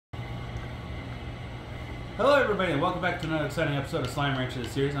Hello everybody and welcome back to another exciting episode of Slime Ranch of the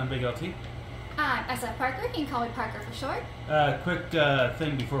series. I'm Big LT. I'm SFParker, you can call me Parker for short. Quick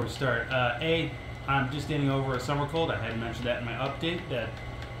thing before we start. I'm just getting over a summer cold. I hadn't mentioned that in my update that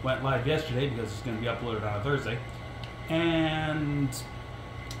went live yesterday because it's going to be uploaded on a Thursday. And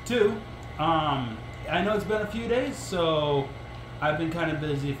two, I know it's been a few days, so I've been kind of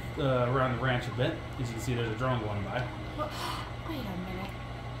busy around the ranch a bit. As you can see, there's a drone going by. Well, wait a minute.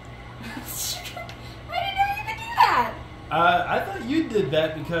 I didn't know you could do that! I thought you did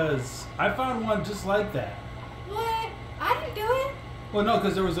that because I found one just like that. What? I didn't do it? Well, no,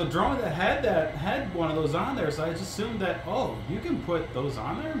 because there was a drone that had one of those on there, so I just assumed that, oh, you can put those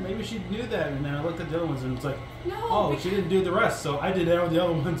on there? Maybe she knew that, and then I looked at the other ones, and it's like, No. oh, she didn't do the rest, so I did all the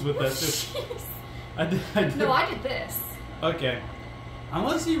other ones with that, too. Jeez. I did. No, I did this. Okay.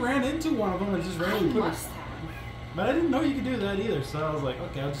 Unless he ran into one of them and just randomly I put must it. have. But I didn't know you could do that either, so I was like,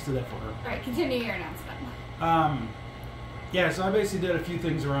 okay, I'll just do that for her. Alright, continue your announcement. Yeah, so I basically did a few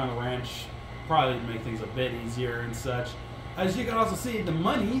things around the ranch, probably to make things a bit easier and such. As you can also see, the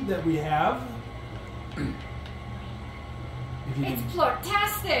money that we have. It's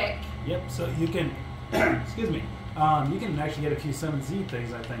flirtastic! Yep, so you can, excuse me, you can actually get a few 7Z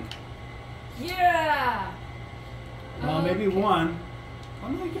things, I think. Yeah! Maybe Okay. one. Oh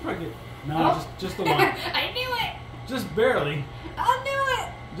no, you could probably get, no, Oh. just the one. I knew it! Just barely. I knew it!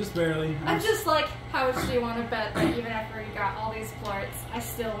 Just barely. I'm just like, how much do you want to bet that even after we got all these flirts, I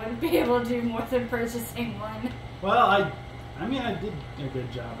still wouldn't be able to do more than purchasing one? Well, I mean, I did a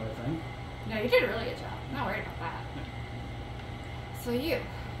good job, I think. No, you did a really good job. I'm not worried about that. So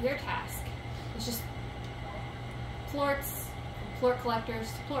your task is just florts, flort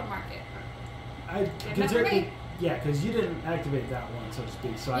collectors, flort market. I Good enough for me. Yeah, because you didn't activate that one, so to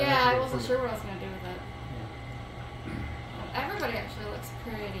speak. So Yeah, I activated wasn't for sure you. what I was going to do with it. Everybody actually looks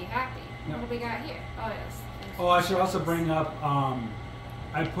pretty happy. Yep. What do we got here? Oh, yes. Oh, I should also bring up,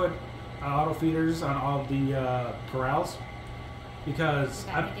 I put auto feeders on all the corrals because Does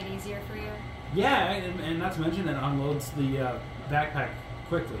that make it easier for you? yeah, and not to mention it unloads the backpack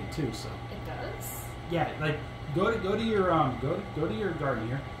quickly too. So It does? yeah, like go to your go to your garden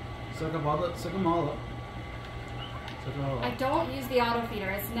here, suck them all up. Suck them all I up. don't use the auto feeder.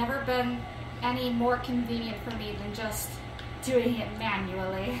 It's never been any more convenient for me than just doing it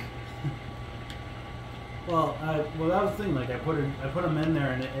manually. Well, that was the thing. Like I put them in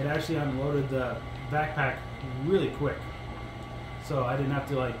there, and it actually unloaded the backpack really quick. So I didn't have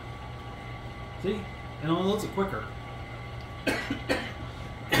to like see. It unloads it quicker.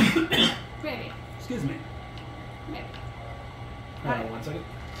 Maybe. Excuse me. Maybe. One second.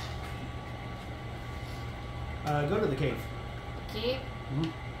 Go to the cave. Cave? Mm-hmm.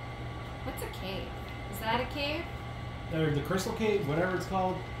 What's a cave? Is that a cave? Or the crystal cave, whatever it's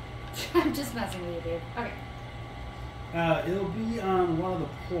called. I'm just messing with you, dude. Okay. It'll be on one of the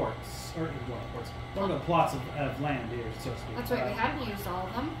ports, or one of the plots of land here, so to speak. That's right, we hadn't used all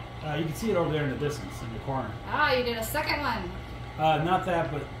of them. You can see it over there in the distance, in the corner. Ah, you did a second one. Not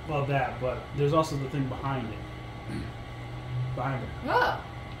that, but well, that. But there's also the thing behind it. Behind it. Oh.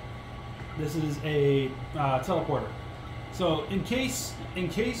 This is a teleporter. So in case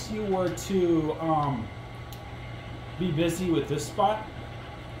you were to be busy with this spot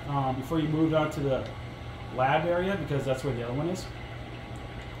before you moved on to the lab area, because that's where the other one is.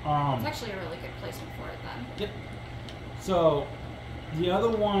 It's actually a really good placement for it then. Yep. So the other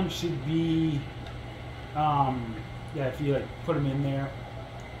one should be, yeah, if you like put them in there.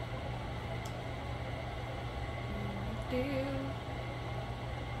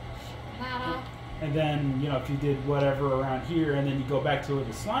 And then, you know, if you did whatever around here, and then you go back to where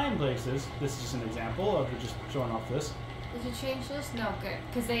the slime place is, this is just an example of just showing off this. Did you change this? No, good.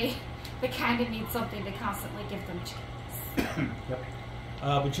 Because they kind of need something to constantly give them chance. Yep.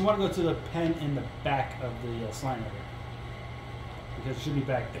 But you want to go to the pen in the back of the slime area. Because it should be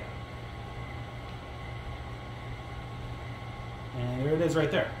back there. And there it is right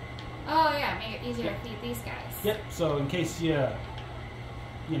there. Oh yeah, make it easier to feed these guys. Yep, so in case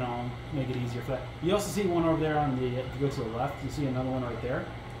you know, make it easier for that. You also see one over there on the, if you go to the left, you see another one right there.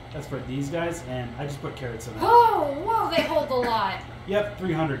 That's for these guys, and I just put carrots in there. Oh, whoa, they hold a lot. Yep,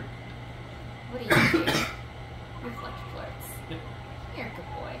 300. What do you do? You collect flirts. Yep. You're a good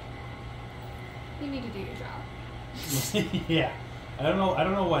boy. You need to do your job. Yeah. I don't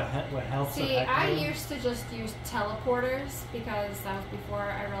know what health. See, I used to just use teleporters because that was before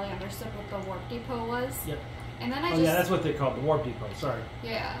I really understood what the warp depot was. Yep. And then yeah, that's what they call the warp depot. Sorry.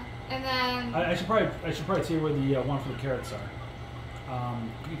 Yeah, and then I should probably tell you where the one for the carrots are.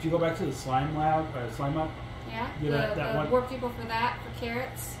 If you go back to the slime lab or slime up. yeah, Yeah, that the one. warp depot for that for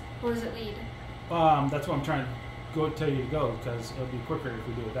carrots. Where does it lead? That's what I'm trying to tell you to go, because it'll be quicker if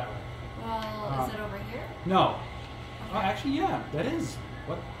we do it that way. Well, is it over here? No. Okay. Oh, actually, yeah, that is.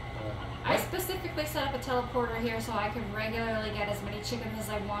 What? I specifically set up a teleporter here so I could regularly get as many chickens as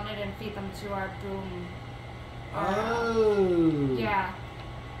I wanted and feed them to our boom. Oh. Yeah.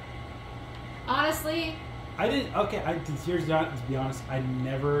 Honestly. I didn't. Okay, here's to be honest. I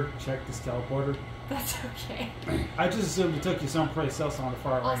never checked this teleporter. That's okay. I just assumed it took you someplace else on the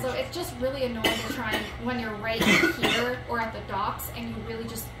far range. Also, it's just really annoying to try and when you're right here or at the docks and you really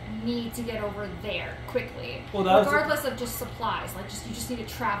just need to get over there quickly. Well, regardless of just supplies, like you just need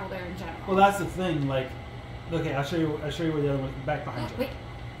to travel there in general. Well, that's the thing. Like, okay, I'll show you where the other one back behind you. Wait,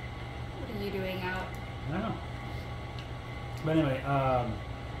 what are you doing out? I don't know. But anyway,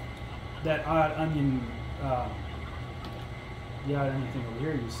 that odd onion. The odd onion thing over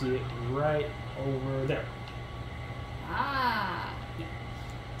here. You see it right over there. Ah. Yeah.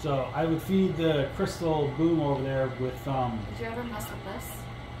 So I would feed the crystal boom over there with. Did you ever mess with this?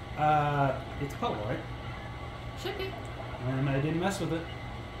 It's puddle, right? Should be. And I didn't mess with it.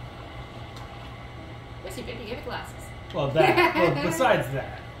 Yes, you did. You gave it glasses. Well, that. Well, besides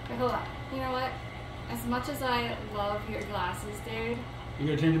that. Wait, hold on. You know what? As much as I love your glasses, dude. You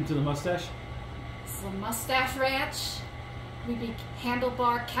gonna change them to the mustache? This is a mustache ranch. We be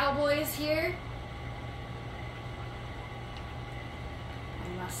handlebar cowboys here.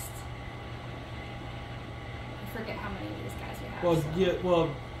 I must. I forget how many of these guys we have. Well, so. yeah.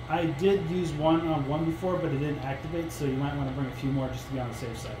 Well, I did use one on one before, but it didn't activate, so you might want to bring a few more just to be on the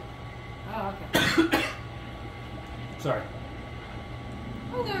safe side. Oh, okay. Sorry.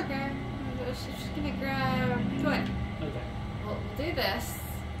 Oh, they're okay. I'm just gonna grab. Go ahead. Okay. We'll do this.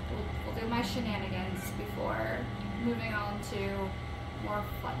 We'll do my shenanigans before moving on to more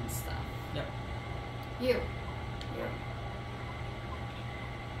fun stuff. Yep. You.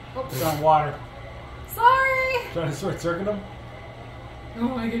 Oh. It's on water. Sorry! Trying to short circuit them? Oh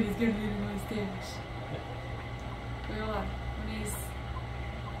my god, he's gonna do my stage. Wait, hold on. When he's.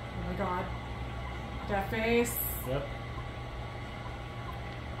 Oh my god. That face. Yep.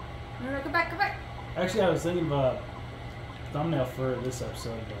 No, go back. Actually, I was thinking of a thumbnail for this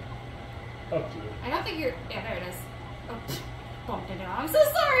episode, but up to you. I don't think you're. Yeah, there it is. Oh, bumped into it. I'm so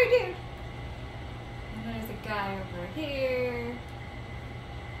sorry, dude! And then there's a guy over here.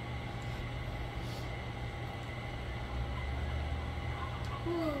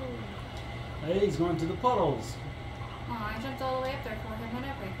 Ooh. Hey, he's going to the puddles. Oh, I jumped all the way up there for him and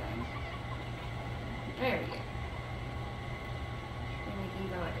everything. There we go. Then we can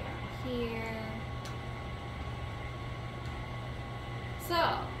go down here.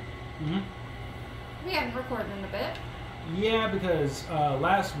 So, we haven't recorded in a bit. Yeah, because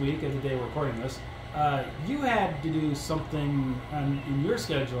last week, at the day we're recording this, you had to do something in your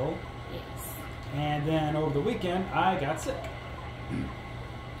schedule. Yes. And then over the weekend, I got sick.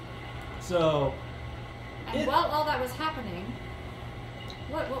 So. And while all that was happening,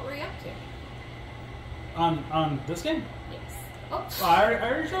 what were you up to? On this game? Yes. Oh. Well, I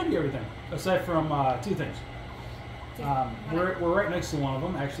already showed you everything, aside from two things. We're right next to one of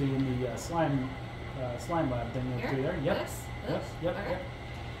them, actually, in the slime lab thing through there. Yep. This? Yep. Okay.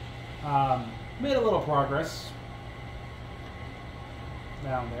 Yep. Made a little progress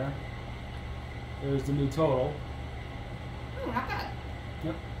down there. There's the new total. Ooh, not bad.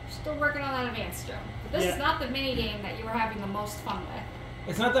 Yep. Still working on that advanced jump. But this is not the mini game that you were having the most fun with.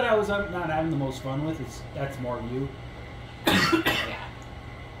 It's not that I was not having the most fun with. That's more you. Yeah.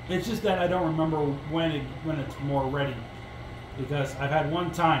 It's just that I don't remember when it's more ready, because I've had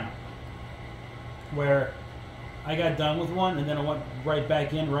one time where I got done with one and then I went right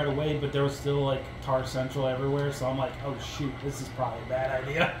back in right away, but there was still like Tar Central everywhere, so I'm like, oh shoot, this is probably a bad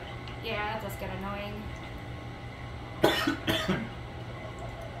idea. Yeah, that does get annoying.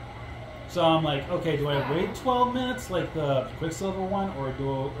 So I'm like, okay, do I wait 12 minutes like the Quicksilver one, or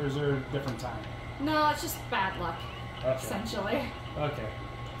is there a different time? No, it's just bad luck, essentially. Okay,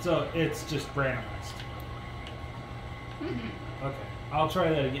 so it's just randomized. Mm-hmm. Okay, I'll try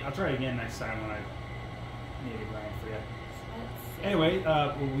that again. I'll try it again next time when I need a grind for you. Anyway,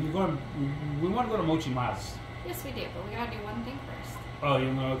 we want to go to Mochi Mas. Yes, we do, but we gotta do one thing first. Oh,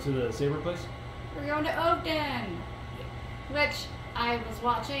 you want to go to the Saber place? We're going to Ogden, which I was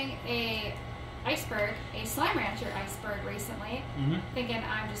watching a slime rancher iceberg recently, thinking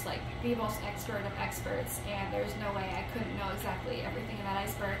I'm just like the most expert of experts, and there's no way I couldn't know exactly everything in that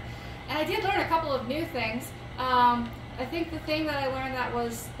iceberg. And I did learn a couple of new things. I think the thing that I learned that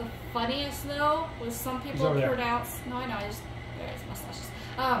was the funniest though was some people pronounce. No, I know. There's mustaches.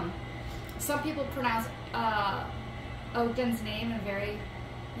 Some people pronounce Ogden's name in very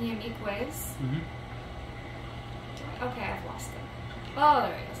unique ways. Mm-hmm. Okay, I've lost it. Oh,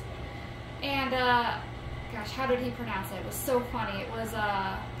 there he is. And, gosh, how did he pronounce it? It was so funny. It was,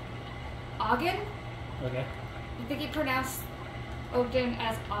 Ogden? Okay. I think he pronounced Ogden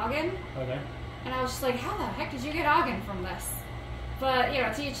as Ogden. Okay. And I was just like, how the heck did you get Ogden from this? But, you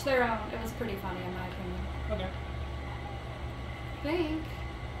know, to each their own. It was pretty funny, in my opinion. Okay. I think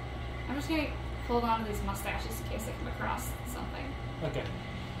I'm just going to hold on to these mustaches in case I come across something. Okay.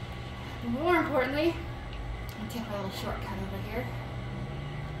 But more importantly, I'm going to take my little shortcut over here.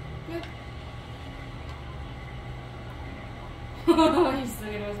 Good. He's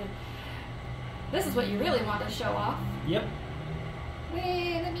looking at me. This is what you really want to show off. Yep.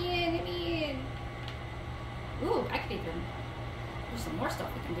 Wait, let me in, let me in. Ooh, I could even... There's some more stuff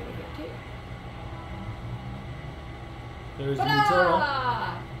we can do here, too. There's the new turtle.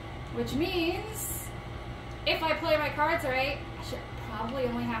 Which means, if I play my cards right, I should probably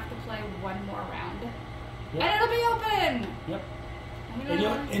only have to play one more round. Yep. And it'll be open! Yep.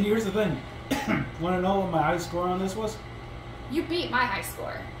 And here's the thing. Want to know what my high score on this was? you beat my high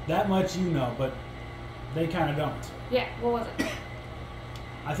score. That much you know, but they kind of don't. Yeah, what was it?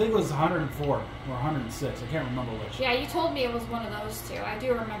 I think it was 104 or 106. I can't remember which. Yeah, you told me it was one of those two. I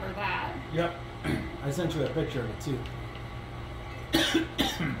do remember that. Yep. I sent you a picture of it, too.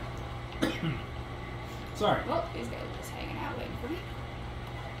 Sorry. Well, these guys are just hanging out waiting for me.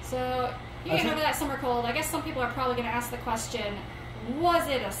 So, you get over that summer cold. I guess some people are probably going to ask the question, was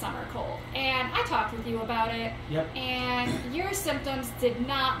it a summer cold? And I talked with you about it. Yep. And your symptoms did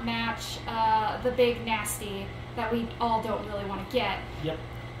not match the big nasty that we all don't really want to get. Yep.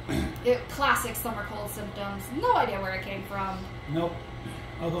 Classic summer cold symptoms. No idea where it came from. Nope.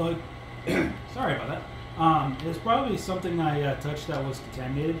 Although, sorry about that. It's probably something I touched that was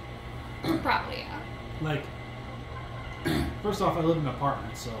contaminated. Probably, yeah. Like, first off, I live in an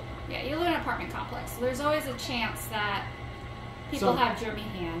apartment, so... Yeah, you live in an apartment complex, so there's always a chance that people have germy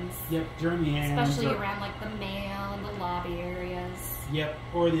hands. Yep, germy hands. Especially around, like, the mail and the lobby areas. Yep,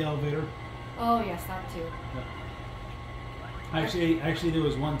 or the elevator. Oh, yes, that too. Yep. Actually, there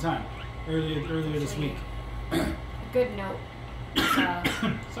was one time, earlier this week. A good note.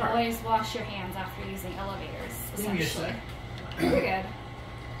 Sorry. Always wash your hands after using elevators, Give me a essentially. sec. You're good.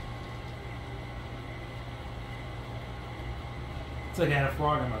 It's like I had a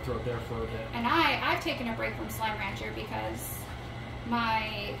frog in my throat there for a bit. And I've taken a break from Slime Rancher because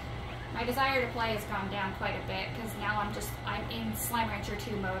my desire to play has gone down quite a bit because now I'm in Slime Rancher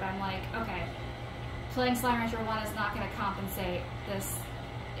 2 mode. I'm like, okay, playing Slime Rancher 1 is not going to compensate this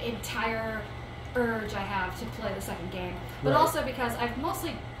entire urge I have to play the second game. But also because I've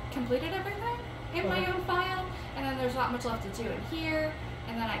mostly completed everything in my own file, and then there's not much left to do in here,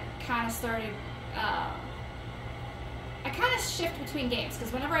 and then I kind of started... I kind of shift between games,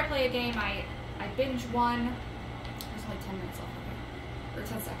 because whenever I play a game, I binge one. There's only 10 minutes left here, or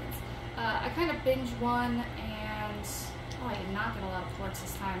 10 seconds. I kind of binge one, and I did not get a lot of quartz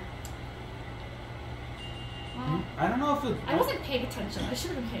this time. Well, I don't know if it... I wasn't paying attention. I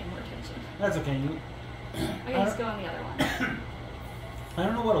should have been paying more attention. That's okay. I can just go on the other one. I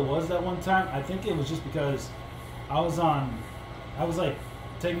don't know what it was that one time. I think it was just because I was like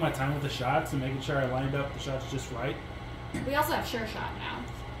taking my time with the shots and making sure I lined up the shots just right. We also have Sure Shot now.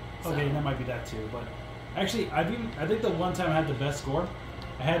 So. Okay, that might be that too. But actually, I think the one time I had the best score,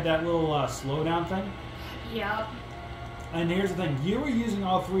 I had that little slowdown thing. Yep. And here's the thing: you were using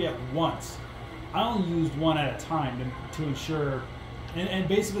all three at once. I only used one at a time to ensure, and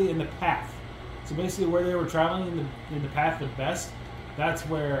basically in the path. So basically, where they were traveling in the path the best, that's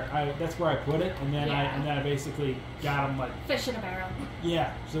where I put it, and then I basically got them like fish in a barrel.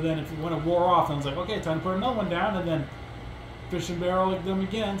 Yeah. So then when it wore off, I was like, okay, time to put another one down, and then fish and barrel them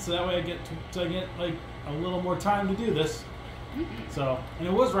again. So that way I get like a little more time to do this. Mm-hmm. So, and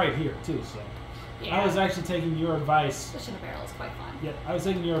it was right here too. So I was actually taking your advice. Fish in a barrel is quite fun. Yeah, I was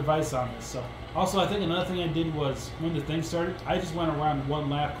taking your advice on this. So also, I think another thing I did was when the thing started, I just went around one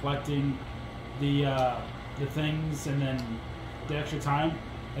lap collecting the things and then the extra time,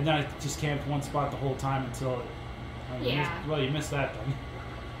 and then I just camped one spot the whole time until you missed that thing.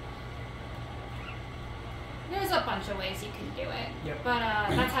 There's a bunch of ways you can do it. Yep. But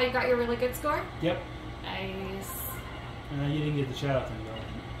that's how you got your really good score? Yep. Nice. And you didn't get the shadow thing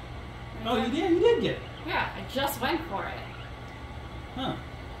though. Oh, you did get it. Yeah, I just went for it. Huh.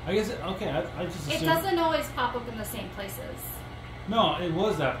 I guess I just assumed... It doesn't always pop up in the same places. No, it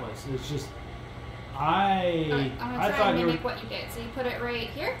was that place. It's just I'm gonna try and mimic what you did. So you put it right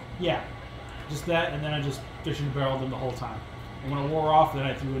here? Yeah. Just that, and then I just fish and barreled them the whole time. And when it wore off, then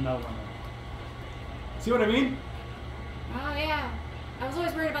I threw another one in. See what I mean? Oh, yeah. I was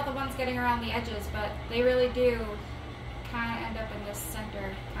always worried about the ones getting around the edges, but they really do kind of end up in this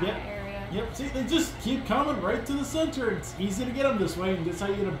center kind of area. Yep, see, they just keep coming right to the center. It's easy to get them this way, and that's how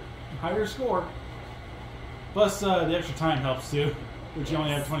you get a higher score. Plus, the extra time helps too, which you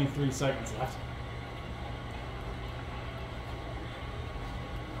only have 23 seconds left.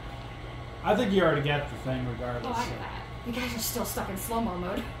 I think you already get the thing regardless. Oh, I get that. You guys are still stuck in slow-mo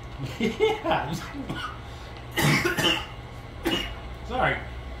mode. Yeah. Sorry.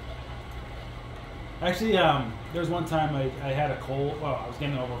 Actually, there was one time I had a cold. Well, I was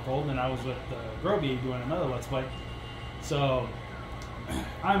getting over a cold, and I was with Groby doing another Let's Play. So,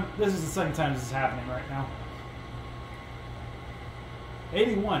 this is the second time this is happening right now.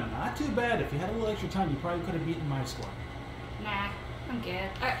 81, not too bad. If you had a little extra time, you probably could have beaten my score. Nah, I'm good.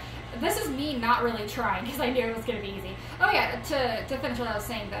 This is me not really trying because I knew it was going to be easy. Oh yeah, to finish what I was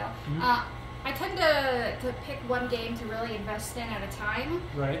saying though, I tend to pick one game to really invest in at a time.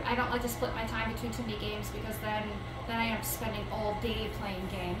 Right. I don't like to split my time between too many games because then I end up spending all day playing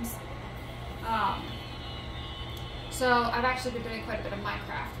games. So I've actually been doing quite a bit of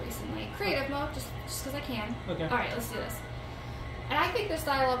Minecraft recently. Creative mode, just because I can. Okay. Alright, let's do this. And I think this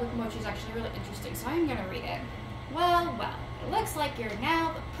dialogue with Mochi is actually really interesting, so I'm going to read it. Well, it looks like you're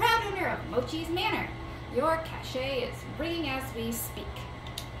now the proud owner of Mochi's Manor. Your cachet is ringing as we speak.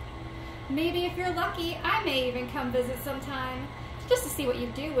 Maybe if you're lucky, I may even come visit sometime, just to see what you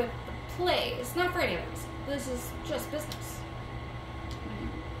do with the plays. Not for any of us. This is just business.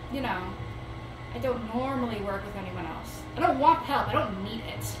 You know, I don't normally work with anyone else. I don't want help. I don't need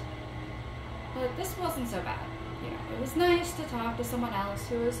it. But this wasn't so bad. You know, it was nice to talk to someone else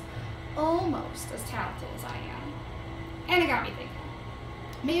who is almost as talented as I am. And it got me thinking.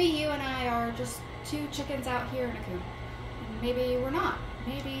 Maybe you and I are just two chickens out here in a coop. Maybe we're not.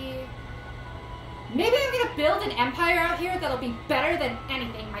 Maybe I'm gonna build an empire out here that'll be better than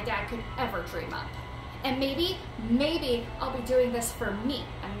anything my dad could ever dream up. And maybe I'll be doing this for me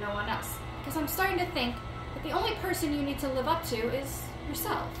and no one else. Because I'm starting to think that the only person you need to live up to is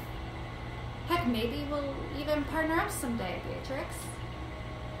yourself. Heck, maybe we'll even partner up someday, Beatrix.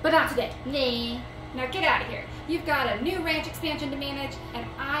 But not today. Nah. Now get out of here. You've got a new ranch expansion to manage, and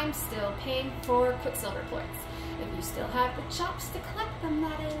I'm still paying for Quicksilver points. If you still have the chops to collect them,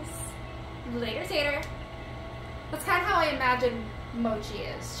 that is. Later, Tater. That's kind of how I imagine Mochi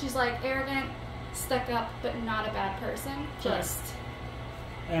is. She's like arrogant, stuck up, but not a bad person. Just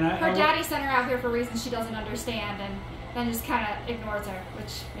her daddy sent her out here for reasons she doesn't understand, and then just kind of ignores her,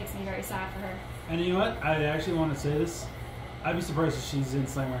 which makes me very sad for her. And you know what? I actually want to say this. I'd be surprised if she's in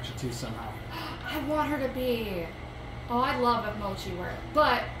Slam Rancher 2 somehow. I want her to be. Oh, I'd love if Mochi were.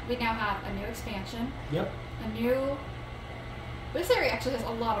 But we now have a new expansion. Yep. This area actually has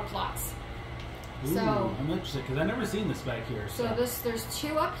a lot of plots. Ooh, so I'm interested because I've never seen this back here. So there's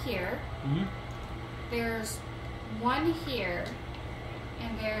two up here. Mm-hmm. There's one here,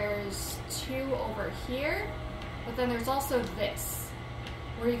 and there's two over here. But then there's also this,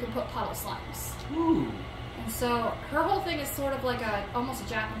 where you can put puddle slimes. Ooh. And so her whole thing is sort of like almost a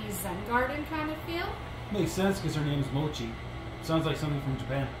Japanese Zen garden kind of feel. Makes sense because her name is Mochi. Sounds like something from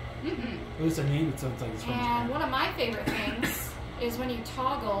Japan. Mm-hmm. At least a name that sounds like it's from Japan. And one of my favorite things is when you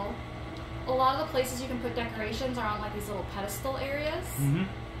toggle, a lot of the places you can put decorations are on like these little pedestal areas,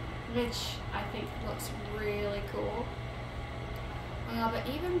 which I think looks really cool. But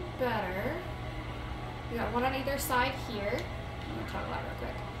even better, we got one on either side here. I'm going to toggle that real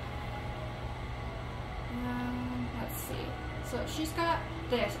quick. Let's see. So she's got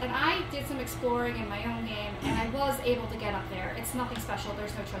this, and I did some exploring in my own game, and I was able to get up there. It's nothing special.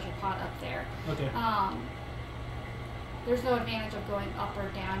 There's no treasure pot up there. Okay. There's no advantage of going up or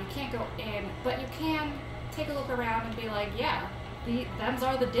down. You can't go in, but you can take a look around and be like, yeah, them's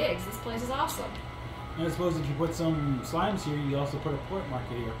are the digs. This place is awesome. And I suppose if you put some slimes here, you also put a port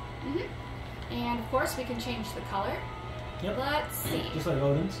marker here. Mm-hmm. And of course, we can change the color. Yep. Let's see. Just like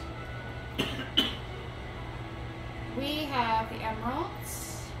Odin's. We have the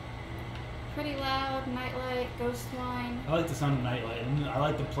emeralds. Pretty loud, nightlight, ghost wine. I like the sound of nightlight, and I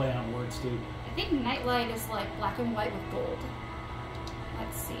like the play on words too. I think nightlight is like black and white with gold.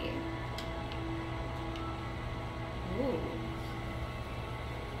 Let's see. Ooh.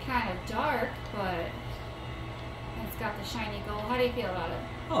 Kind of dark, but it's got the shiny gold. How do you feel about it?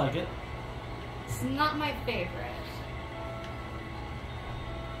 I like it. It's not my favorite.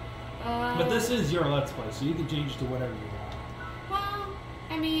 But this is your Let's Play, so you can change it to whatever you want. Well,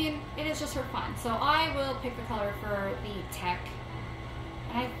 I mean, it is just for fun. So I will pick the color for the tech.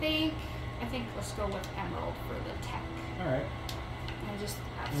 And I think let's go with emerald for the tech. Alright. And just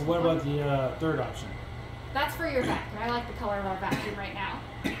Well, what about the third option? That's for your vacuum. I like the color of our vacuum right now.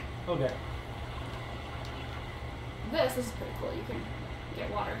 Okay. This is pretty cool. You can get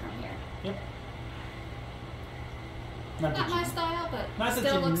water from here. Yep. Not my style, but not still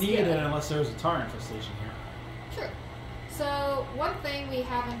that you looks need good. it unless there was a tar infestation here. True. So one thing we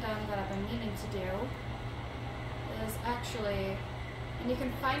haven't done that I've been meaning to do is actually, and you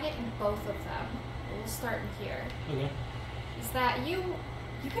can find it in both of them. We'll start in here. Okay. Is that you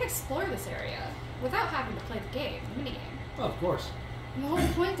can explore this area without having to play the game, the minigame. Oh, of course. And the whole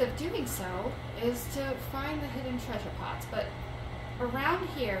point of doing so is to find the hidden treasure pods. But around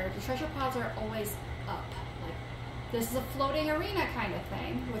here, the treasure pods are always up. Like, this is a floating arena kind of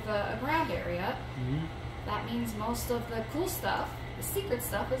thing with a ground area. Mm-hmm. That means most of the cool stuff, the secret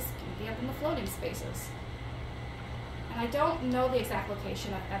stuff, is going to be up in the floating spaces. And I don't know the exact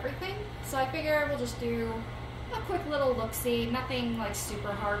location of everything, so I figure we'll just do a quick little look-see, nothing like super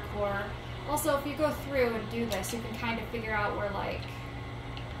hardcore. Also, if you go through and do this, you can kind of figure out where like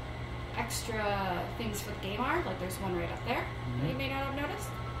extra things for the game are. Like there's one right up there that you may not have noticed.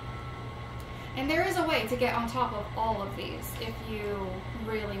 And there is a way to get on top of all of these if you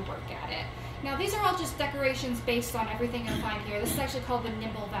really work at it. Now these are all just decorations based on everything you'll find here. This is actually called the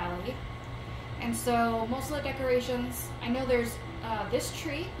Nimble Valley. And so most of the decorations, I know there's this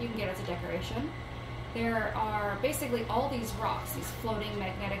tree you can get as a decoration. There are basically all these rocks, these floating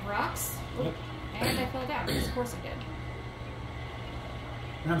magnetic rocks. Yep. And I fell down, of course I did.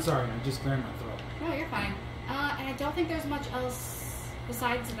 I'm sorry, I'm just clearing my throat. No, you're fine. And I don't think there's much else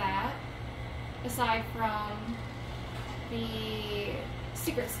besides that, aside from the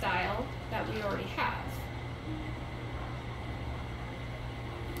secret style that we already have.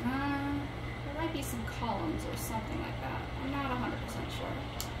 There might be some columns or something like that. I'm not 100% sure.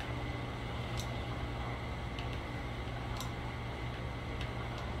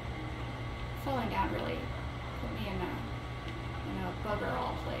 Falling down really put me in a bugger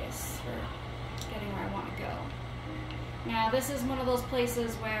all place for getting where I want to go. Now this is one of those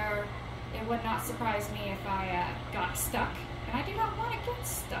places where it would not surprise me if I got stuck, and I do not want to get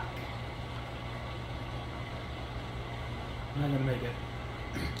stuck. I'm not gonna make it.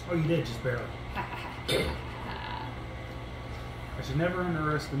 Oh, you did, just barely. I should never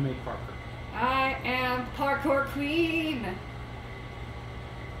underestimate Parker. I am parkour queen.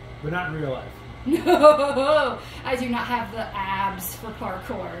 But not in real life. No, I do not have the abs for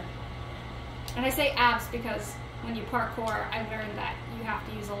parkour. And I say abs because when you parkour, I learned that you have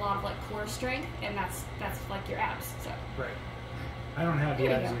to use a lot of like core strength, and that's like your abs. So Right. I don't have the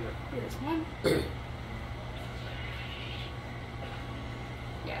here you abs go. either. Here's one.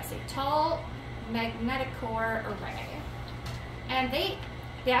 Yeah, see, tall magnetic core array, and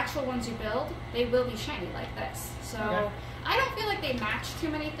the actual ones you build, they will be shiny like this. So Okay. I don't feel like they match too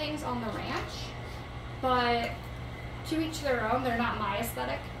many things on the ranch, but to each their own. They're not my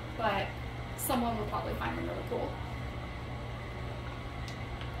aesthetic, but someone will probably find them really cool.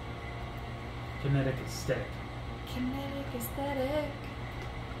 Kinetic aesthetic. Kinetic aesthetic.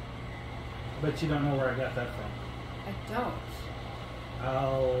 Bet you don't know where I got that from. I don't.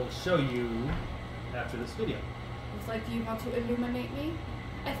 I'll show you after this video. It's like, do you want to illuminate me?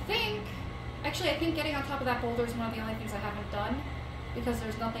 I think getting on top of that boulder is one of the only things I haven't done, because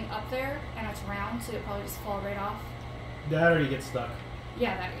there's nothing up there, and it's round, so it'll probably just fall right off. That or you get stuck.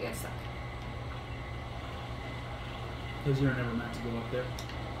 Yeah, that gets stuck. Because you're never meant to go up there.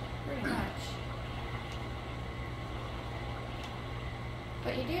 Pretty much.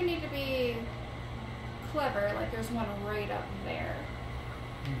 But you do need to be clever, like there's one right up there.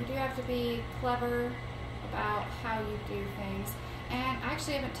 You do have to be clever about how you do things. And I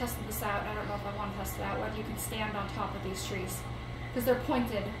actually haven't tested this out. I don't know if I want to test it out, whether you can stand on top of these trees. Because they're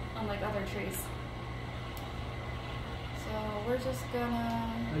pointed, unlike other trees. So we're just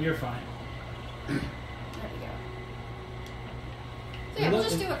gonna... Oh, you're fine. There we go. So yeah, we'll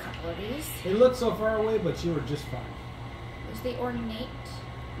just do a couple of these. They look so far away, but you were just fine. There's the ornate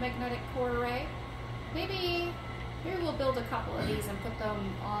magnetic core array. Maybe we'll build a couple of these and put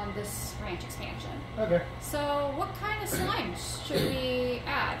them on this ranch expansion. Okay. So what kind of slimes should we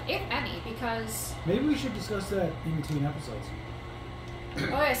add, if any? Because... Maybe we should discuss that in between episodes.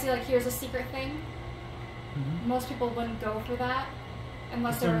 Oh yeah, see, like here's a secret thing. Mm-hmm. Most people wouldn't go for that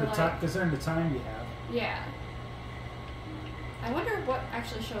unless they were like... Considering the time you have. Yeah. I wonder what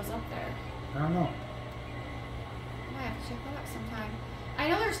actually shows up there. I don't know. I might have to check that out sometime. I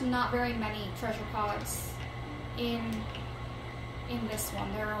know there's not very many treasure pods in this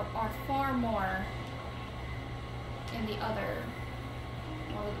one. There are far more in the other.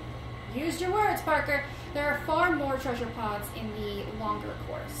 Well, use your words, Parker. There are far more treasure pods in the longer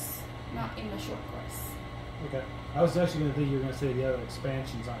course, not in the short course. Okay. I was actually going to think you were going to say the other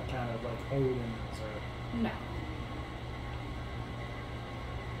expansions on account of like Odin or. No.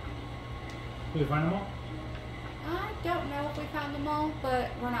 Did we find them all? I don't know if we found them all, but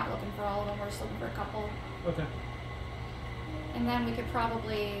we're not looking for all of them. We're just looking for a couple. Okay. And then we could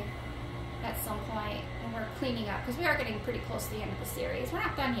probably, at some point, when we're cleaning up, because we are getting pretty close to the end of the series. We're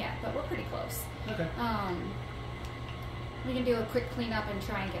not done yet, but we're pretty close. Okay. We can do a quick cleanup and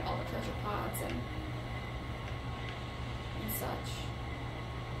try and get all the treasure pods and such.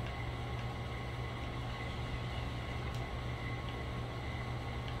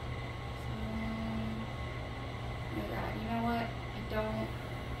 Oh god, you know what?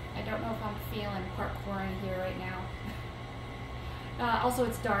 I don't know if I'm feeling parkouring here right now. Also,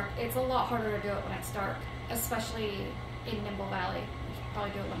 it's dark. It's a lot harder to do it when it's dark, especially in Nimble Valley. We should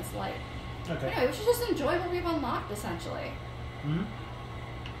probably do it when it's light. Okay. Anyway, we should just enjoy what we've unlocked, essentially. Mm-hmm.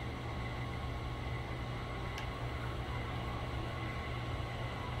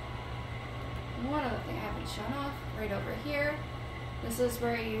 One other thing I haven't shown off, right over here. This is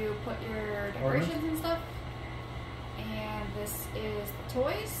where you put your decorations and stuff. And this is the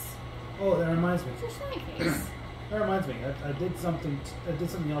toys. Oh, that reminds me. Where's your slime face? That reminds me. I did something. I did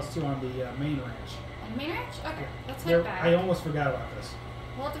something else too on the main ranch. On the main ranch? Okay, let's There, head back. I almost forgot about this.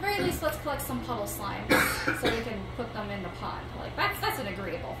 Well, at the very least, let's collect some puddle slime so we can put them in the pond. Like that's an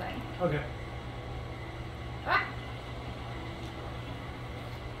agreeable thing. Okay. Ah.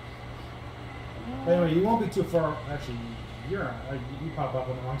 Anyway, you won't be too far. Actually, you're you pop up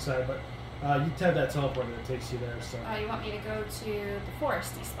on the wrong side, but you have that teleporter that takes you there. So You want me to go to the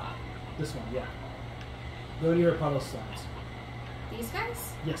foresty spot? this one, yeah. Go to your puddle slimes. These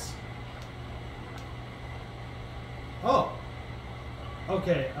guys? Yes. Oh.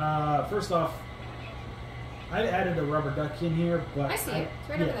 Okay. First off, I added a rubber ducky in here, but I see it. It's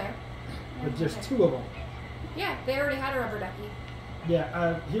right over there. But just two of them. Yeah, they already had a rubber ducky.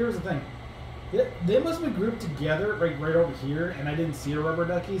 Yeah. Here's the thing. They must have been grouped together right over here, and I didn't see a rubber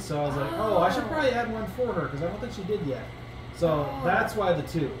ducky, so I was like, oh, I should probably add one for her, because I don't think she did yet. So that's why the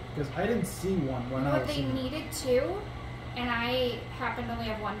two, because I didn't see one when I was But they needed two, and I happen to only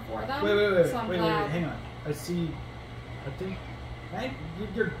have one for them. Wait, So I'm wait, glad. hang on. I see, I think, hey,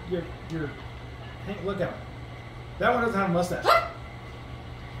 hey, look at it. That one doesn't have a mustache.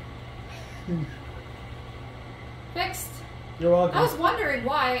 Fixed. You're welcome. I was wondering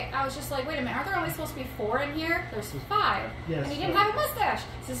why. I was just like, wait a minute, aren't there only supposed to be 4 in here? There's 5. Yes. And he didn't have a mustache.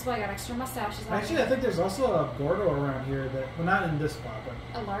 So this is why I got extra mustaches on Actually, I think there's also a Gordo around here that, well, not in this spot,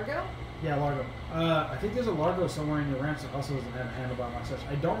 but a Largo? yeah, Largo. I think there's a Largo somewhere in your ranch that also doesn't have a handlebar mustache.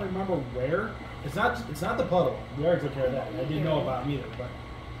 I don't remember where. It's not the puddle. We already took care of that. I didn't know about them either, but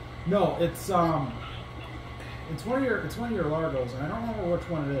no, it's one of your Largos, and I don't remember which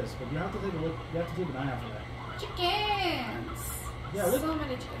one it is. But you have to take a look. You have to keep an eye out for that. Chickens! Yeah, so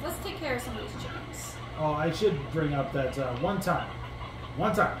many chickens. Let's take care of some of these chickens. Oh, I should bring up that one time,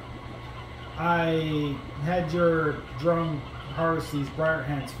 I had your drum harvest these briar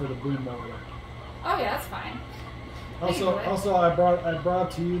hens for the boom mower. Oh yeah, that's fine. Also, I brought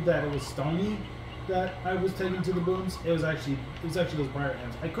up to you that it was Stony that I was taking to the booms. It was actually those briar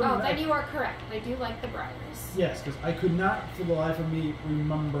hens. I couldn't. Oh, then you are correct. They do like the briars. Yes, because I could not for the life of me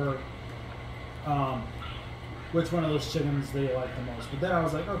remember which one of those chickens they like the most. But then I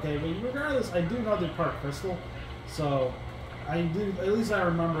was like, okay, well, regardless, I do know they're part crystal, so I do. At least I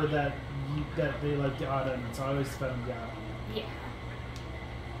remember that they like the odd end, so I always fed them the odd end. Yeah.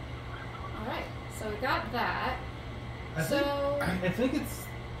 All right. So we got that. I think it's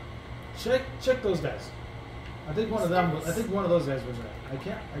check those guys. I think one of them. I think one of those guys was right. I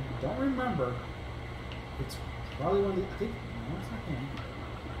don't remember. It's probably one of the. I think no, it's not him.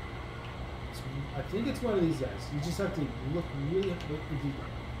 I think it's one of these guys. You just have to look really deep.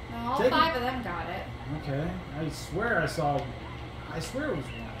 No, all 5 of them got it. Okay. I swear it was one. These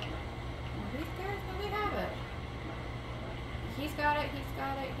guys, no, they have it. He's got it.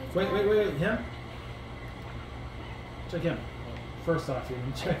 Wait. Him? Check him. First off, you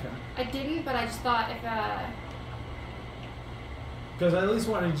didn't check him. I didn't, but I just thought if because I at least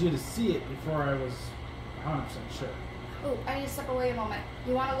wanted you to see it before I was 100% sure. Oh, I need to step away a moment.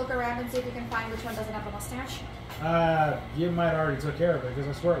 You want to look around and see if you can find which one doesn't have a mustache? You might already took care of it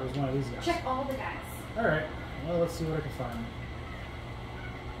because I swear it was one of these guys. Check all the guys. Alright. Well, let's see what I can find.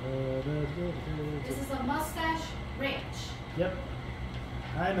 This is a mustache ranch. Yep.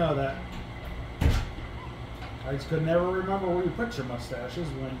 I know that. I just could never remember where you put your mustaches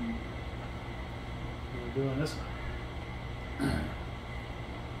when you were doing this one.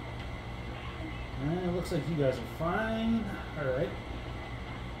 It looks like you guys are fine. Alright.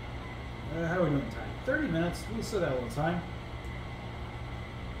 How are we doing time? 30 minutes. We still got a little time.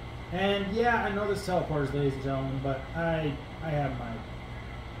 And yeah, I know this teleporters, ladies and gentlemen, but I have my...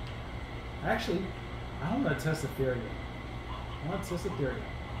 Actually, I want to test the theory. I want to test the theory.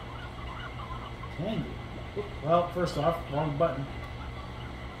 Can you? Well, first off, wrong button.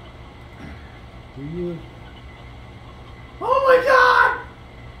 Do you... Oh my god!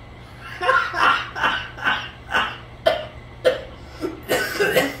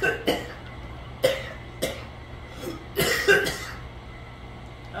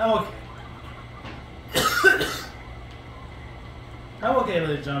 I'm okay,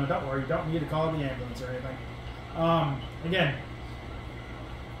 ladies and gentlemen. Don't worry. You don't need to call the ambulance or anything. Again,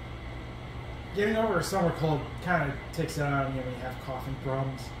 getting over a summer cold kind of takes it out on you when you have coughing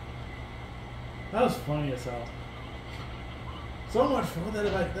problems. That was funny as hell. So much fun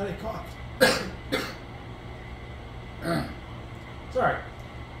that I coughed. Sorry.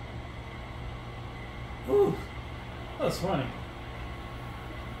 Ooh, that was funny.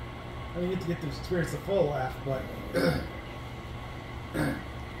 I didn't get to experience the full laugh, but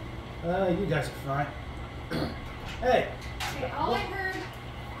you guys are fine. Hey. Okay, all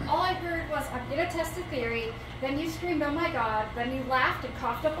I heard was, I'm gonna test a theory. Then you screamed, "Oh my god!" Then you laughed and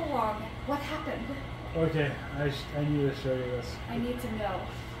coughed up a lung. What happened? Okay, I need to show you this. I need to know.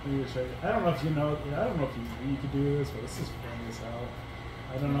 I need to show you. I don't know if you know. I don't know if you could do this, but this is funny as hell.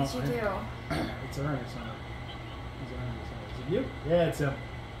 I don't know. What did you do? It's around here somewhere. It's around here somewhere. Is it you? Yeah, it's him.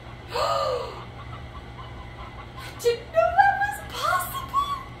 Didn't know that was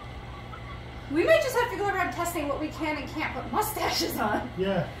possible. We might just have to go around testing what we can and can't put mustaches on.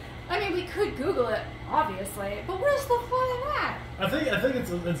 Yeah. I mean, we could Google it, obviously, but where's the fun in that? I think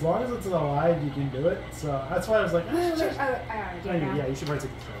it's as long as it's alive, you can do it. So that's why I was like, I have an idea now. yeah, you should probably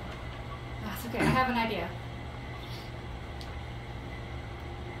take this out. That's okay. I have an idea.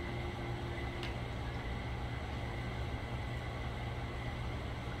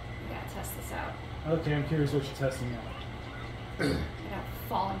 We gotta test this out. Okay, I'm curious what you're testing now. We gotta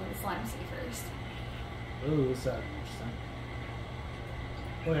fall into the slime sea first. Ooh, what's that? Interesting.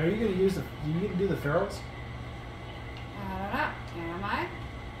 Wait, are you gonna use the? You gonna do the ferals? I don't know. Am I?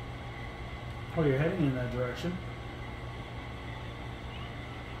 Oh, you're heading in that direction.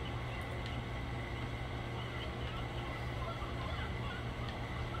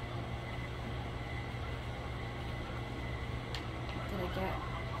 What did I get?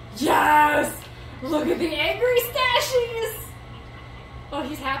 Yes! Look at the angry stashies! Oh,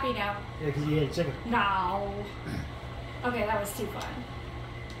 he's happy now. Yeah, because you ate chicken. No. Okay, that was too fun.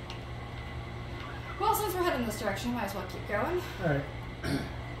 Well, since we're heading this direction, might as well keep going. Alright.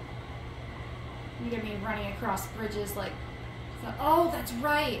 You're gonna be running across bridges like... Oh, that's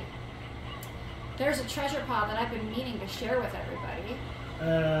right! There's a treasure pod that I've been meaning to share with everybody.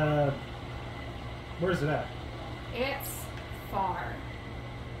 Where's it at? It's far.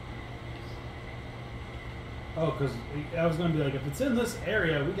 Oh, because I was going to be like, if it's in this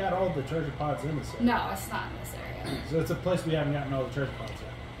area, we got all the treasure pods in this area. No, it's not in this area. So it's a place we haven't gotten all the treasure pods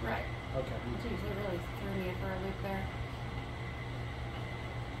yet. Right. Okay. Jeez, they really threw me for a loop there.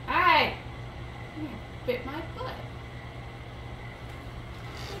 Hey! You bit my butt.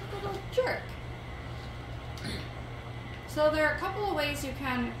 Like a little jerk. So there are a couple of ways you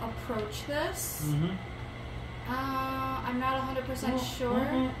can approach this. Mm-hmm. I'm not 100% sure.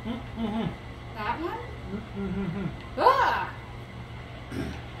 Mm-hmm. That one? Mm-hmm. Ah!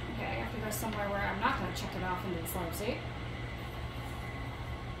 Okay, I have to go somewhere where I'm not going to check it off into the slime sea.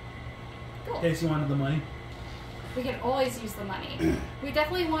 Cool. In case you wanted the money. We can always use the money. We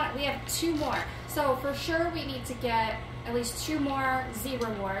definitely want... We have 2 more. So for sure we need to get at least 2 more Z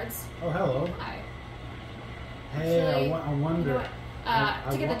rewards. Oh, hello. Hi. Hey, Actually, I wonder. You know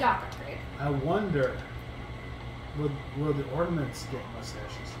what? To get the dock upgrade. I wonder. Will the ornaments get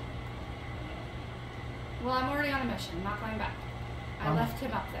mustaches? Well, I'm already on a mission. I'm not going back. I left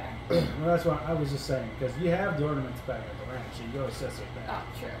him up there. Well, that's what I was just saying. Because you have the ornaments back at the ranch. So you go assess it back.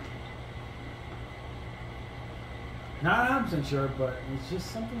 Oh, true. Not 100% sure, but it's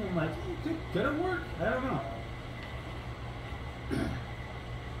just something I'm like, could it work? I don't know.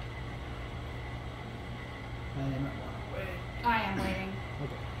 I am not wait. I am waiting.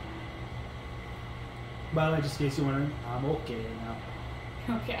 Okay. By the way, just in case you're wondering, I'm okay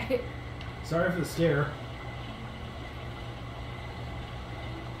now. Okay. Sorry for the scare.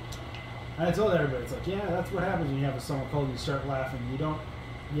 I told everybody, it's like, yeah, that's what happens when you have a summer cold and you start laughing.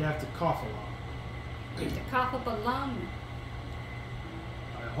 You have to cough a lot. You have to cough up a lung.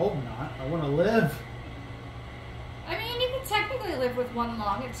 I hope not. I want to live. I mean, you can technically live with 1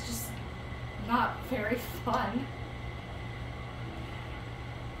 lung. It's just not very fun.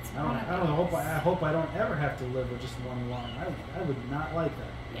 It's I hope I don't ever have to live with just one lung. I would not like that.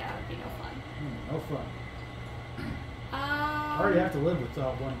 Yeah, it would be no fun. No fun. I already have to live with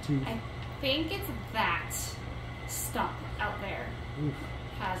one tooth. I think it's that stump out there. Oof.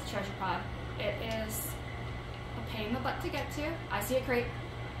 Has a treasure pod. It is a pain in the butt to get to. I see a crate.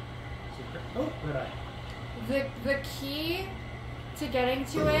 Oh, red eye. The key to getting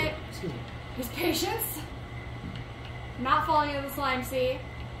to it Excuse me. is patience. Not falling into the slime sea.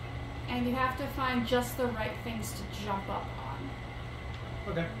 And you have to find just the right things to jump up on.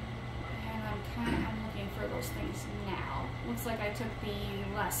 Okay. And I'm looking for those things now. Looks like I took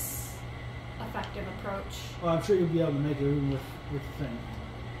the less effective approach. Well, I'm sure you'll be able to make it even with the thing.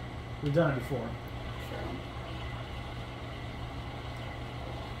 We've done it before. Sure.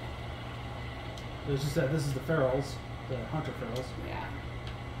 It's just that this is the ferals, the hunter ferals. Yeah.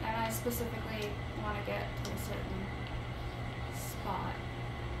 And I specifically want to get to a certain spot.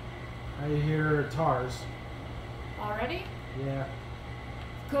 I hear tars. Already? Yeah.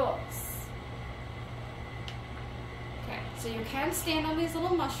 Cool. Okay, so you can stand on these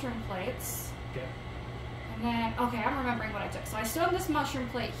little mushroom plates. Okay. And then, okay, I'm remembering what I took. So I stood on this mushroom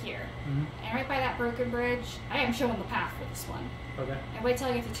plate here. Mm-hmm. And right by that broken bridge, I am showing the path for this one. Okay. I wait till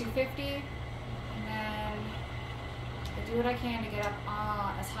I get to 250. And then I do what I can to get up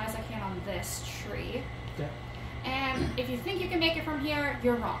as high as I can on this tree. Okay. And if you think you can make it from here,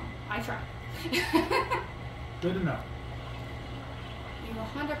 you're wrong. I tried. Good to know. You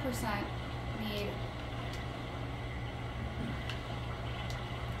 100% need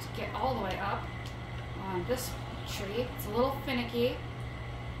to get all the way up on this tree. It's a little finicky.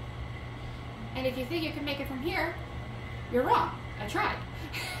 And if you think you can make it from here, you're wrong. I tried.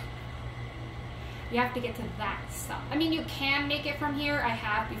 You have to get to that stuff. I mean, you can make it from here. I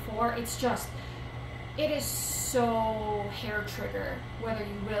have before. It's just, it is so hair trigger whether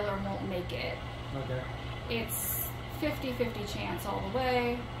you will or won't make it. Okay. It's 50-50 chance all the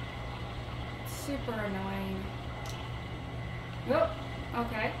way. It's super annoying. Oh,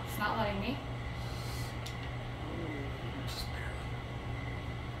 okay. It's not letting me.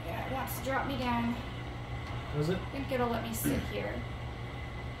 Yeah, it wants to drop me down. Was it? I think it'll let me sit here.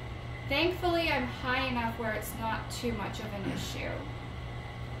 Thankfully, I'm high enough where it's not too much of an issue.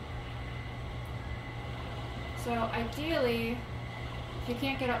 So ideally, if you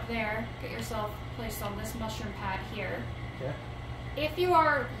can't get up there, get yourself placed on this mushroom pad here. Okay. If you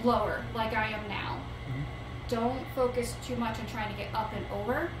are lower, like I am now, Mm-hmm. don't focus too much on trying to get up and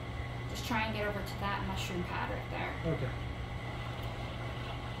over. Just try and get over to that mushroom pad right there. Okay.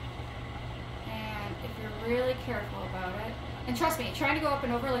 And if you're really careful about it, and trust me, trying to go up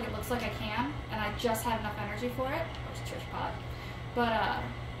and over like it looks like I can, and I just had enough energy for it. There's church pod. But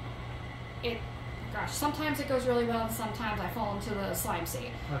gosh, sometimes it goes really well, and sometimes I fall into the slime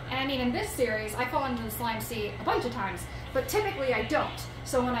sea. Okay. And I mean, in this series, I fall into the slime sea a bunch of times, but typically I don't.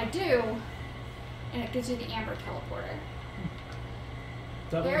 So when I do, and it gives you the amber teleporter.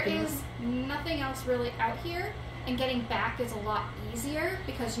 There is nothing else really out here, and getting back is a lot easier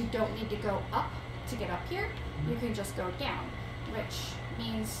because you don't need to go up to get up here. You can just go down, which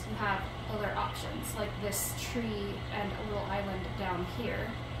means you have other options, like this tree and a little island down here.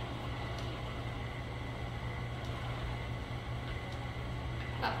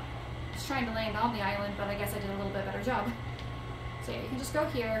 Oh, I was trying to land on the island, but I guess I did a little bit better job. So yeah, you can just go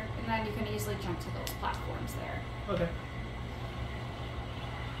here, and then you can easily jump to those platforms there. Okay.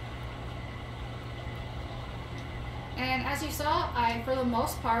 And as you saw, I, for the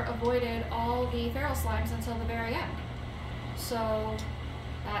most part, avoided all the feral slimes until the very end. So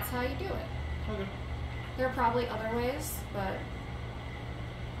that's how you do it. Okay. There are probably other ways, but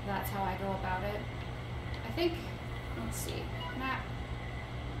that's how I go about it. I think, let's see, map.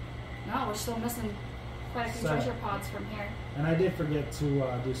 No, we're still missing quite a few treasure pods from here. And I did forget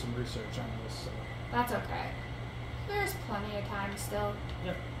to do some research on this. So. That's okay. There's plenty of time still.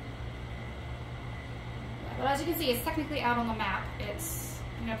 Yep. Yeah, but as you can see, it's technically out on the map.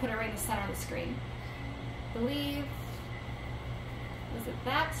 I'm going to put it right in the center of the screen. I believe, is it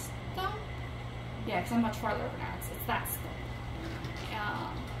that stump? Yeah, because I'm much farther over now. It's that stump.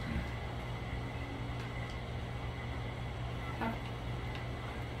 Okay.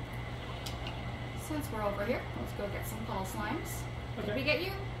 Since we're over here, let's go get some fall slimes. Okay. Did we get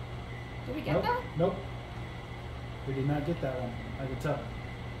you? Did we get Nope. that? Nope. We did not get that one. I can tell.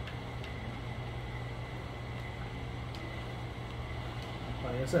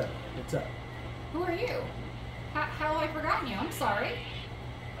 Like I said, it's up. Who are you? How have I forgotten you? I'm sorry.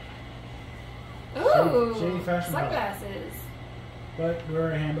 Ooh, Shady fashion sunglasses. But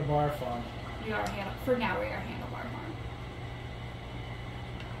we're a handlebar farm. We are for now we are handlebar farm.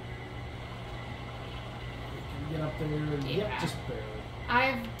 get up there. Yeah. Yep, just barely.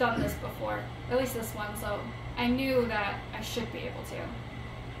 I've done this before, at least this one, so I knew that I should be able to.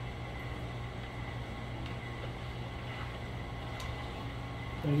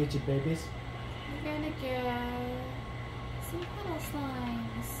 Gonna get your babies. We're gonna get some puddle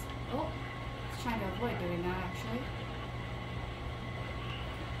slimes. Oh, I was trying to avoid doing that actually.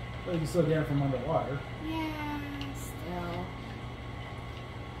 But you can still get them from underwater. Yeah, still.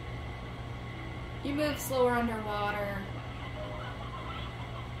 You move slower underwater.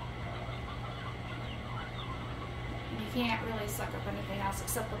 And you can't really suck up anything else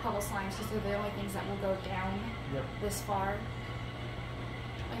except the puddle slimes because they're the only things that will go down this far.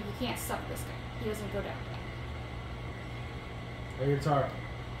 Like, you can't suck this guy. He doesn't go down. Hey, it's hard.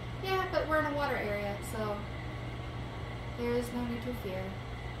 Yeah, but we're in a water area, so there is no need to fear.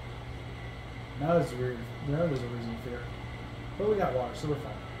 Now there's a reason to fear. But we got water, so we're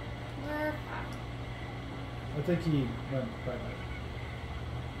fine. We're fine. I think he went bye-bye.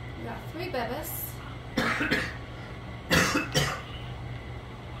 We got 3 bebis.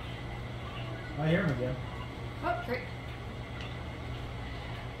 I hear him again. Oh, great.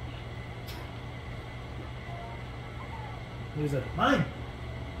 He's like, mine!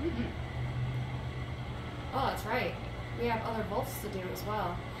 Mm-hmm. Oh, that's right. We have other vaults to do as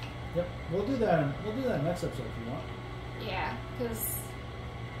well. Yep, we'll do that next episode if you want. Yeah, because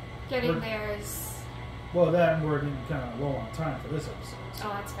getting there is... Well, that and we're getting kind of low on time for this episode. So.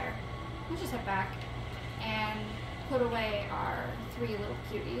 Oh, that's fair. We'll just head back and put away our 3 little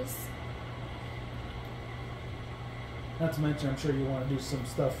cuties. Not to mention, I'm sure you want to do some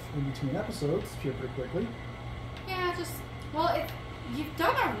stuff in between episodes here pretty quickly. Yeah, just... Well, you've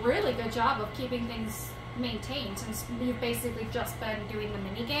done a really good job of keeping things maintained since you've basically just been doing the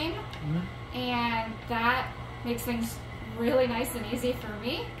mini game, and that makes things really nice and easy for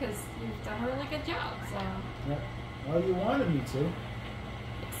me because you've done a really good job. So yeah, well, you wanted me to.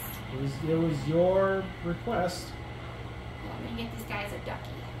 Yes. It was your request. Well, I'm gonna get these guys a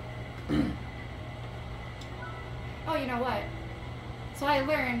ducky. Oh, you know what? So I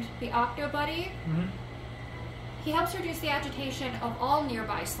learned the Octo Buddy. He helps reduce the agitation of all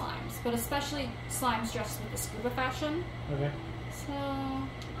nearby slimes, but especially slimes dressed with the scuba fashion. Okay. So,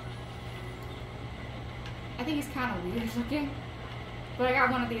 I think he's kind of weird looking. But I got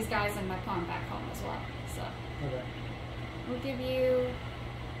one of these guys in my pond back home as well. So, Okay. we'll give you...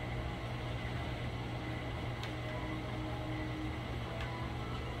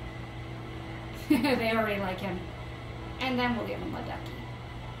 They already like him. And then we'll give him a ducky.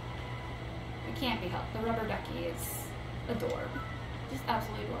 It can't be helped. The rubber ducky is adorable. Just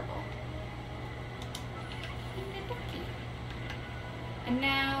absolutely adorable. And a ducky. And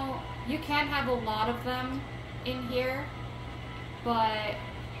now, you can have a lot of them in here, but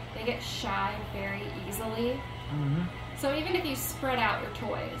they get shy very easily. So even if you spread out your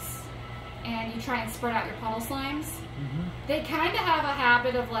toys, and you try and spread out your puddle slimes, they kind of have a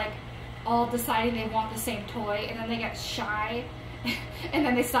habit of like, all deciding they want the same toy, and then they get shy, and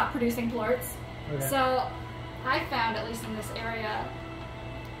then they stop producing plorts. Okay. So, I found, at least in this area,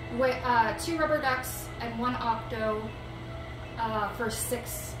 2 rubber ducks and 1 octo for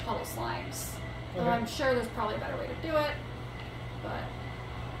 6 puddle slimes. So Okay. I'm sure there's probably a better way to do it, but...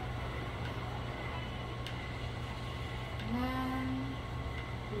 And then...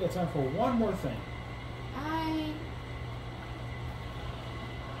 We got time for one more thing. I'm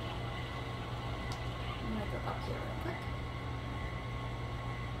gonna go up here real quick.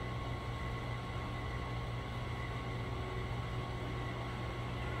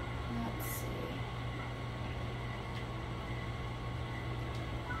 Let's see.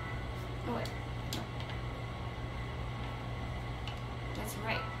 Oh wait. No. That's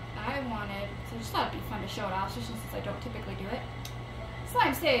right. I wanted, so I just thought it'd be fun to show it off, especially since I don't typically do it.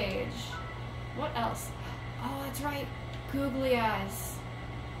 Slime stage! What else? Oh, that's right. Googly eyes.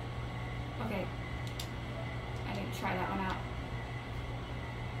 Okay. I need to try that one out.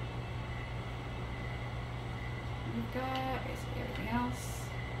 We've got basically everything else.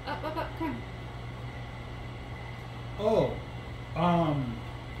 Up, up, up, come on. Oh,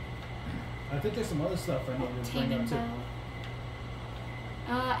 I think there's some other stuff I need to bring up too.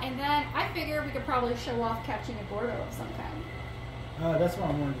 And then I figure we could probably show off catching a Gordo of some kind. That's what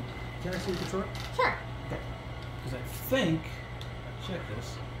I wanted. Can I see the controller? Sure. Okay. Because I think, check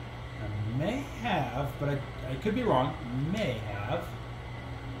this, I may have, but I could be wrong, may have,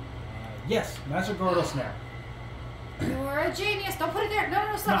 yes, Master Gordo Snare. You're a genius. Don't put it there.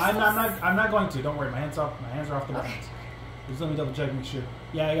 No, No, stop. I'm not going to. Don't worry. My hands are off the Okay. buttons. Just let me double check, make sure.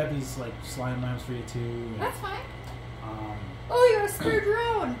 Yeah, I got these like slime lamps for you too. That's fine. Oh, you got a spare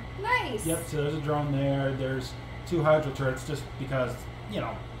drone. Nice. Yep, so there's a drone there. There's 2 hydro turrets just because,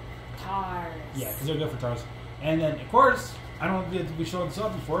 Tars. Yeah, because they're good for tars. And then, of course, I don't know if we showed this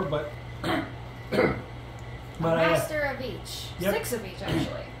off before, but... A master of each. Yep. 6 of each,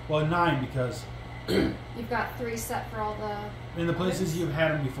 actually. Well, 9 because... You've got 3 set for all the... In the places you've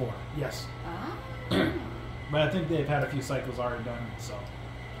had them before, yes. Ah. But I think they've had a few cycles already done, so...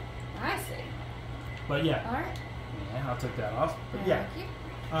 I see. But yeah. Alright. Yeah, I'll take that off. But Thank yeah.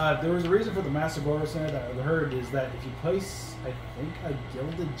 you. There was a reason for the Master Gordo Center that I heard is that if you place, I think, a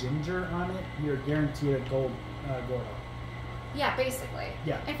gilded ginger on it, you're guaranteed a gold Gordo. Yeah, basically.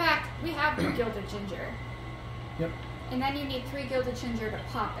 Yeah. In fact, we have the gilded ginger. Yep. And then you need 3 gilded ginger to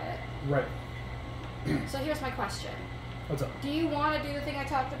pop it. Right. So here's my question. What's up? Do you want to do the thing I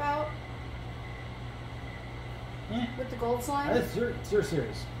talked about? Yeah. With the gold slime? It's your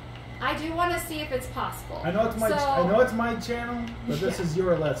series. I do want to see if it's possible. I know it's my channel, but this is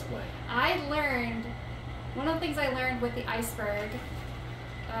your Let's Play. I learned, one of the things I learned with the iceberg,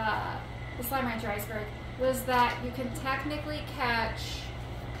 the Slime Rancher iceberg, was that you can technically catch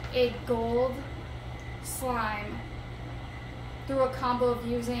a gold slime through a combo of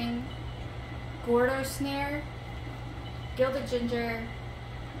using Gordo Snare, Gilded Ginger,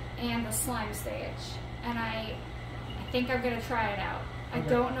 and the slime stage. And I think I'm going to try it out. I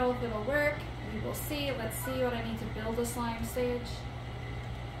don't know if it'll work. We will see. Let's see what I need to build a slime stage.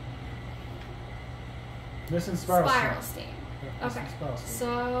 Missing Spiral Spiral Steam. Steam. Yeah, Okay. Spiral Steam.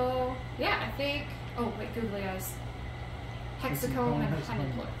 So, yeah, I think... Oh, wait, googly eyes. Hexacomb and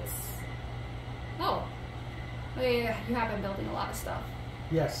honeyport. Oh. Oh, yeah, you have been building a lot of stuff.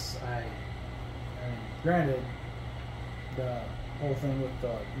 Yes, I mean, granted, the whole thing with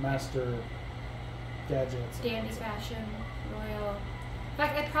the master gadgets. Dandy Fashion, Royal... In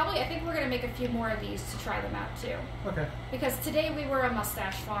fact, I think we're going to make a few more of these to try them out, too. Okay. Because today we were a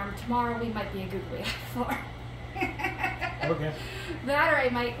mustache farm. Tomorrow we might be a googly eye farm. Okay. That or I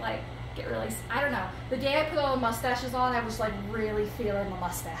might, get really... I don't know. The day I put all the mustaches on, I was, really feeling the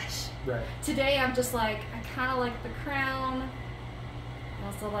mustache. Right. Today I'm just I kind of like the crown. I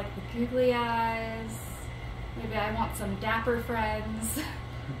also like the googly eyes. Maybe I want some dapper friends.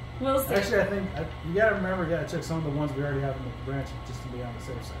 We'll see. Actually, I think you gotta remember, you gotta check some of the ones we already have in the branch just to be on the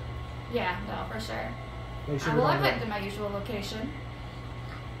safe side. Yeah, no, for sure. They should Well, I went to my usual location.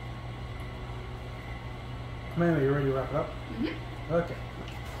 Anyway, you ready to wrap it up? Mm-hmm. Okay.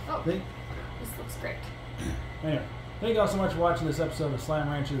 Oh, this looks great. Anyway, thank you all so much for watching this episode of Slime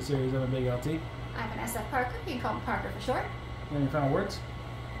Rancher, the series. I'm a Big LT. I'm an SFParker. You can call me Parker for short. Any final words?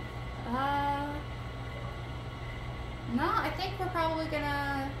 No, I think we're probably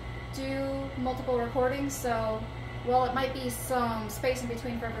gonna do multiple recordings, so while it might be some space in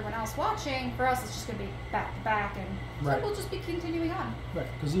between for everyone else watching, for us it's just gonna be back to back, and so we'll just be continuing on. Right,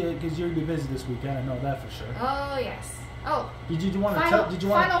 because you're gonna be busy this weekend. I know that for sure. Oh yes. Oh. Did you want to final, tell? Did you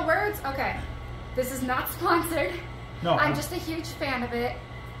want final words? Okay. This is not sponsored. No. I'm just a huge fan of it.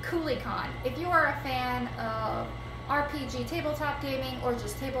 CooleyCon. If you are a fan of RPG tabletop gaming or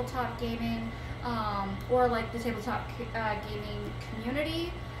just tabletop gaming, or the tabletop gaming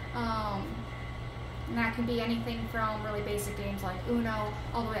community, and that can be anything from really basic games like Uno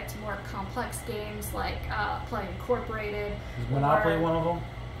all the way up to more complex games like Play Incorporated. Is Monopoly one of them?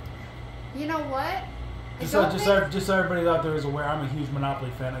 You know what? Just so everybody out there is aware, I'm a huge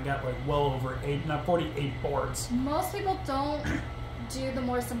Monopoly fan. I got well over 48 boards. Most people don't do the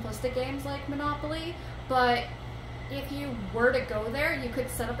more simplistic games like Monopoly, but if you were to go there, you could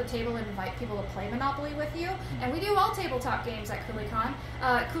set up a table and invite people to play Monopoly with you. And we do all tabletop games at CooleyCon.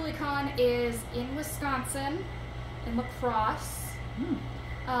 CooleyCon is in Wisconsin, in La Crosse.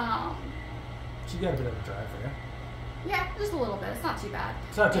 So you got a bit of a drive for you. Yeah, just a little bit. It's not too bad.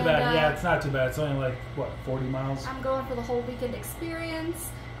 It's not too bad. Yeah, it's not too bad. It's only 40 miles? I'm going for the whole weekend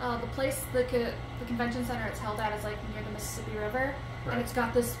experience. The place, the convention center it's held at is near the Mississippi River. Right. And it's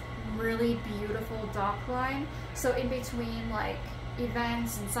got this really beautiful dock line. So in between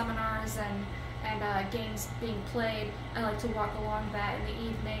events and seminars and games being played, I like to walk along that in the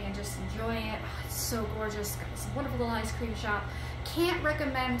evening and just enjoy it. Oh, it's so gorgeous. Got this wonderful little ice cream shop. Can't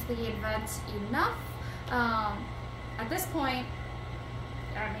recommend the event enough. At this point,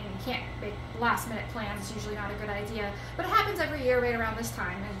 I mean, you can't make last minute plans. It's usually not a good idea. But it happens every year right around this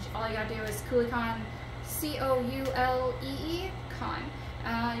time. And all you gotta do is CooleyCon, COULEE con.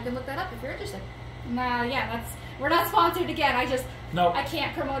 You can look that up if you're interested. We're not sponsored again. I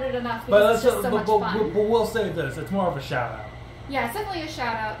can't promote it enough because it's just so much fun. But we'll say this: it's more of a shout out. Yeah, it's definitely a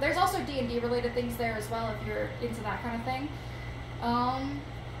shout out. There's also D&D related things there as well if you're into that kind of thing.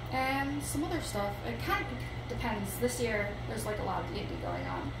 And some other stuff. depends. This year, there's like a lot of D&D going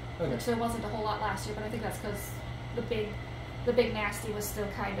on, Okay. which there wasn't a whole lot last year, but I think that's because the big nasty was still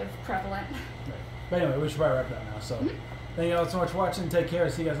kind of prevalent. Right. But anyway, we should probably wrap it up now. So, thank you all so much for watching. Take care.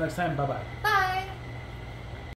 See you guys next time. Bye-bye. Bye.